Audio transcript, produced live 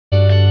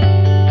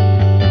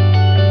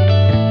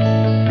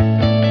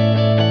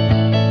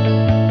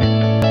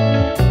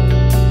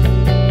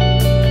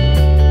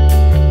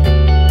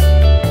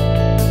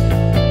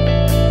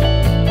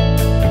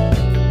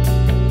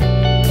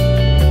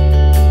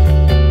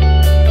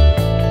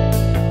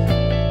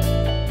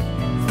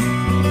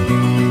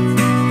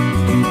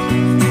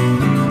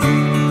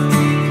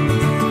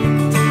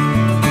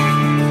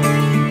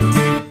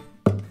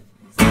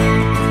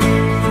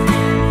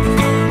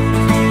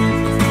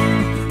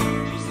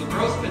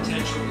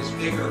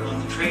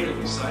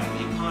side of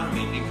the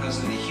economy because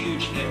of the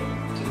huge hit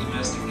to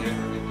domestic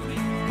aggregate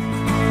demand.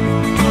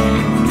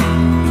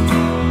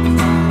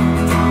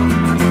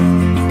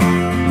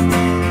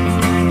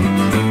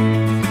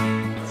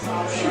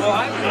 Well,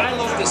 I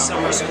love this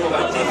summer school.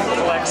 I think it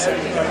collects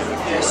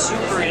a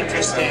super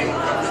interesting,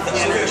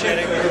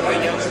 energetic group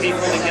of young people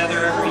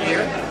together every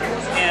year.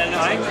 And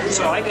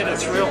so I get a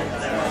thrill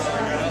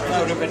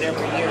out of it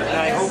every year. And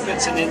I hope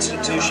it's an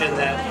institution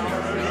that,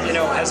 you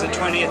know, has a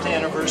 20th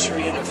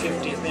anniversary and a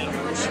 50th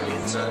anniversary.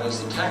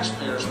 As the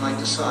taxpayers might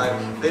decide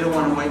they don't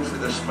want to wait for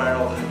the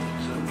spiral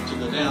to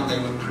go down, they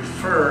would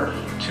prefer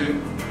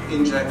to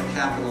inject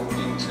capital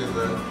into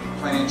the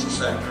financial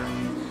sector.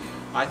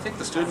 I think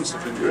the students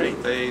have been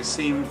great. They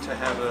seem to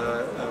have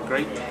a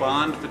great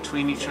bond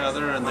between each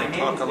other, and they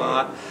talk a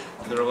lot.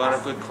 There are a lot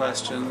of good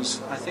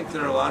questions. I think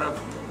there are a lot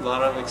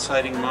of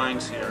exciting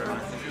minds here. And I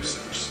think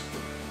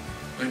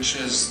which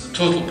is the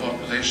total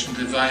population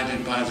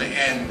divided by the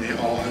n they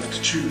all have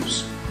to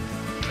choose.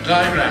 The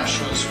diagram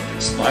shows what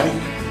it's like.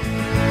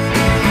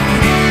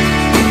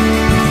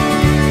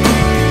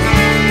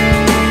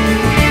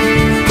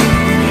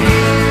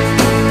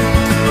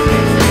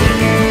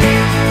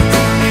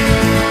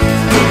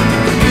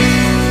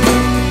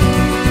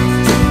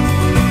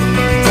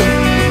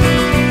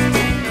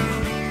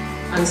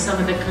 And some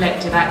of the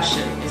collective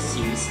action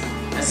issues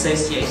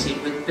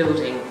associated with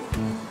building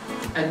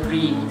a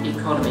green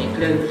economy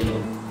globally.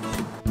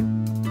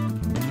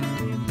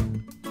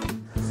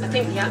 I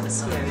think the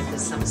atmosphere of the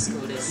summer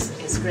school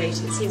is great.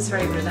 It seems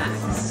very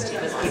relaxed,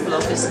 with people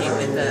obviously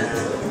with a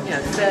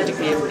fair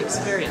degree of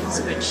experience,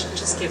 which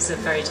just gives a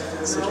very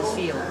different sort of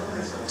feel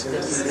to the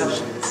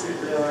discussions.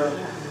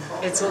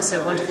 It's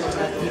also wonderful to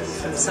have people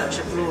from such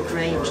a broad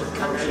range of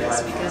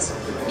countries, because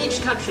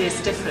each country is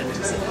different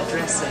as it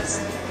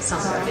addresses some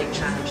of the big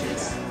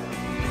challenges.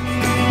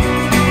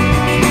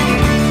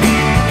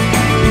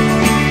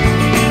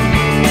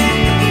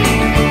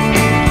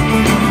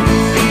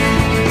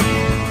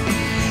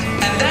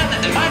 And then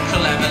at the micro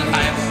level,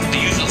 I have the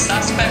usual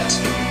suspect: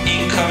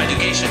 income,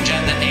 education,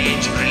 gender,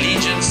 age,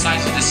 religion,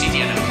 size of the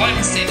city, and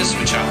employment status,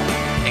 which are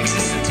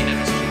existent in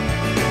every school.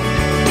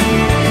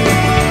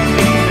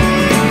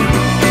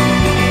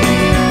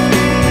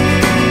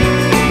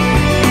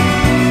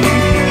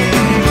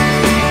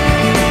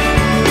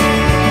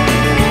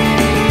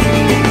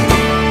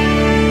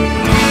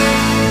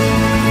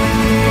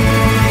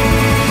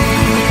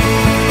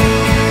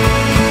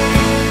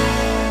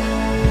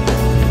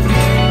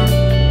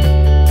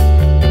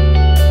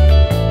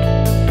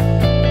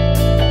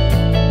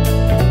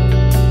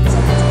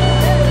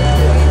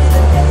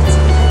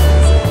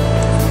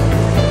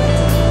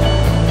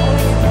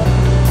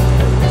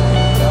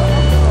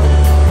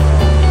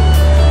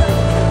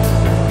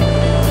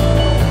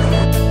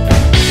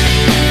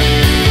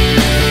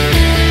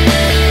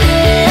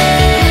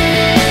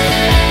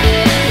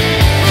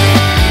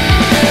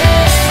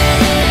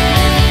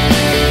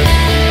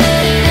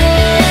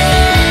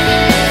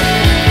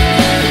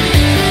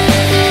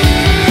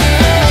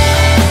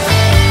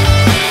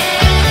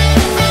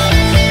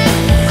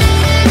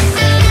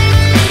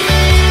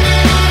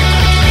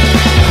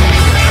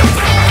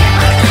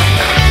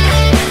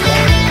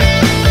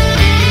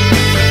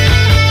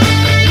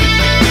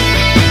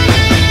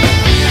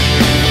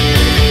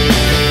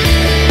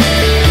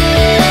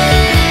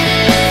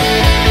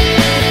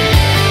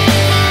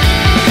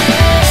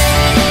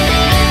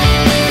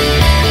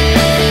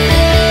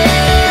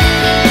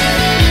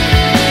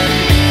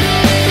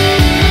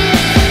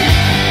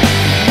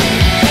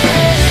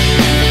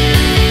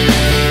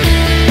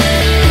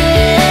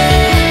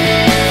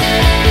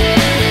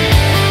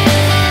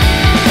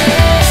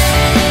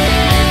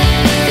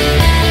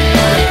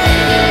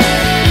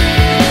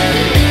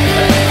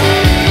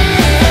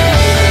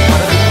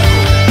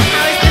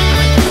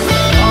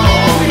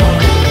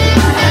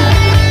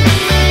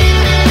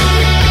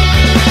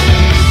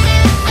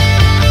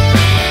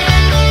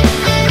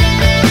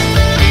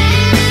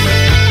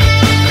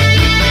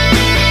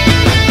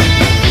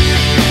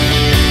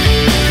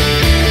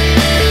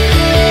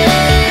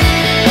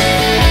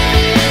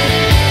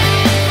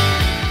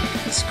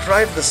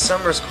 Describe the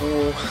summer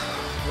school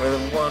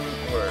with one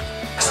word.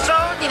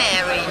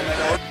 Extraordinary.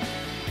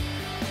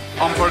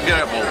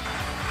 Unforgettable.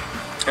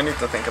 I need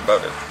to think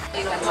about it.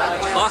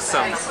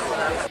 Awesome.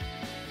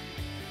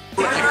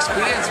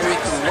 Experience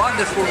with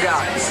wonderful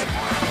guys.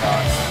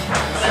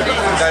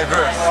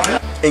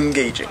 Diverse.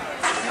 Engaging.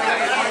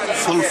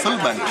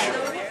 Fulfillment.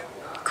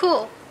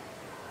 Cool.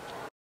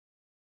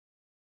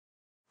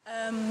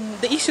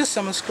 The I.S.E.O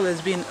Summer School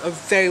has been a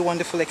very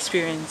wonderful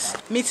experience.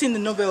 Meeting the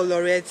Nobel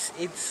Laureates,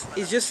 it's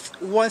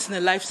just once in a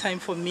lifetime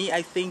for me,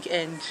 I think,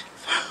 and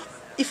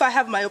if I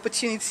have my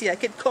opportunity, I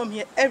can come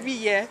here every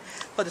year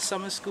for the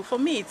summer school. For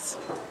me,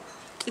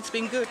 it's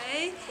been good.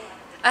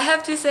 I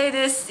have to say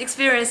this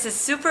experience is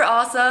super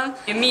awesome.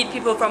 You meet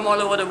people from all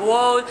over the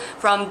world,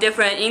 from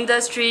different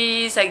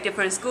industries, like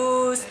different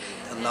schools.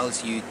 It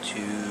allows you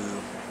to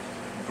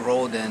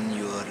broaden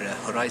your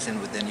horizon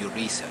within your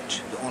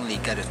research. You only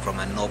get it from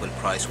a Nobel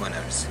Prize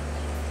winners.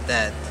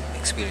 That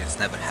experience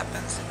never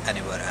happens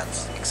anywhere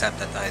else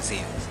except at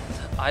ISEO.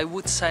 I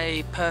would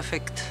say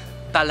perfect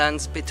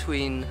balance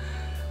between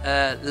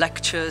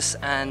lectures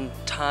and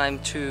time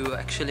to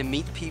actually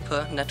meet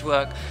people,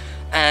 network,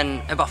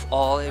 and above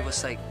all it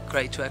was like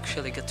great to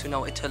actually get to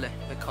know Italy,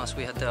 because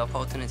we had the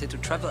opportunity to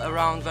travel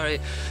around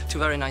to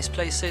very nice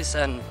places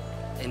and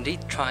indeed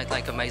tried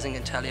like amazing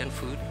Italian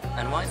food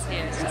and wine.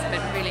 It's just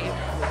been really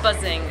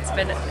buzzing. It's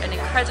been an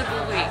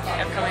incredible week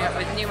of coming up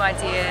with new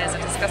ideas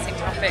and discussing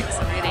topics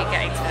and really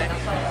getting to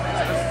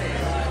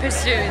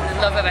pursue the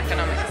love of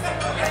economics.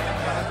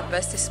 The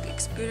best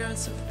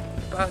experience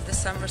about the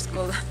summer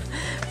school.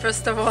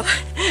 First of all,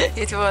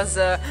 it was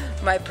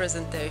my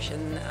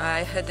presentation.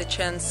 I had the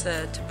chance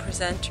to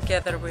present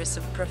together with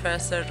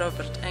Professor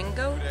Robert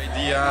Engle. Good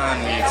idea,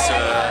 and it's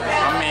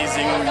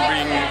amazing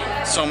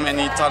bringing so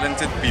many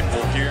talented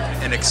people here.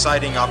 An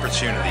exciting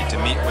opportunity to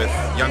meet with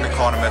young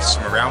economists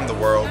from around the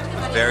world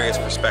with various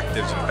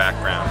perspectives and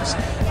backgrounds.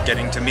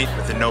 Getting to meet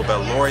with the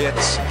Nobel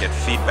Laureates and get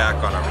feedback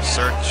on our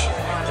research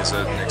is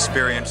an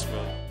experience.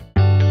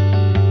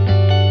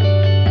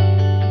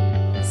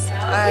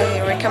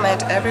 I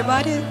recommend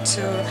everybody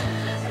to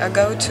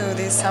go to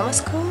this summer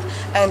school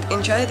and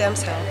enjoy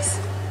themselves.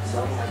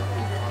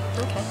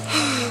 Okay.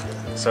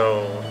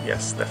 So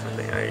yes,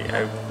 definitely.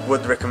 I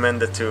would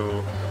recommend it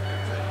to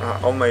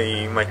all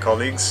my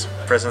colleagues,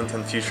 present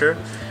and future,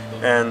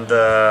 and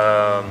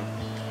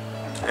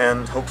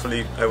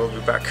hopefully I will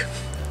be back.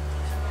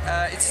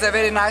 It's a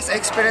very nice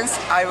experience.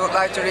 I would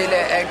like to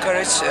really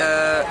encourage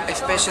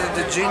especially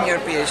the junior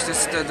PhD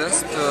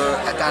students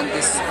to attend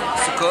this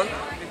school.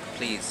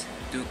 Please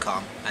do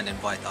come and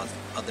invite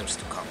others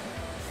to come.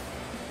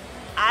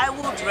 I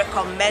would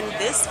recommend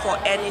this for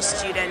any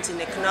student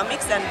in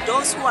economics and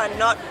those who are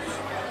not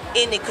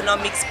in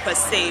economics per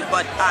se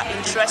but are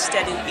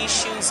interested in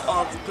issues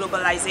of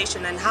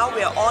globalization and how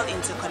we are all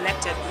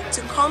interconnected,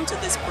 to come to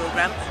this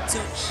program to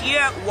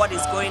hear what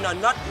is going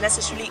on, not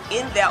necessarily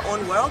in their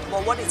own world,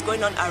 but what is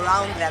going on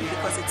around them,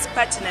 because it's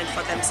pertinent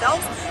for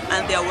themselves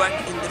and their work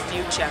in the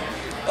future.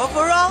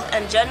 Overall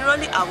and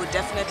generally, I would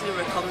definitely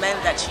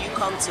recommend that you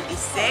come to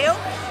I.S.E.O,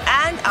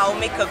 and I'll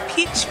make a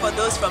pitch for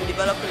those from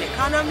developing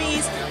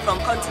economies, from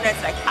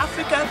continents like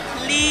Africa.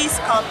 Please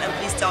come and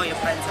please tell your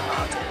friends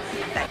about it.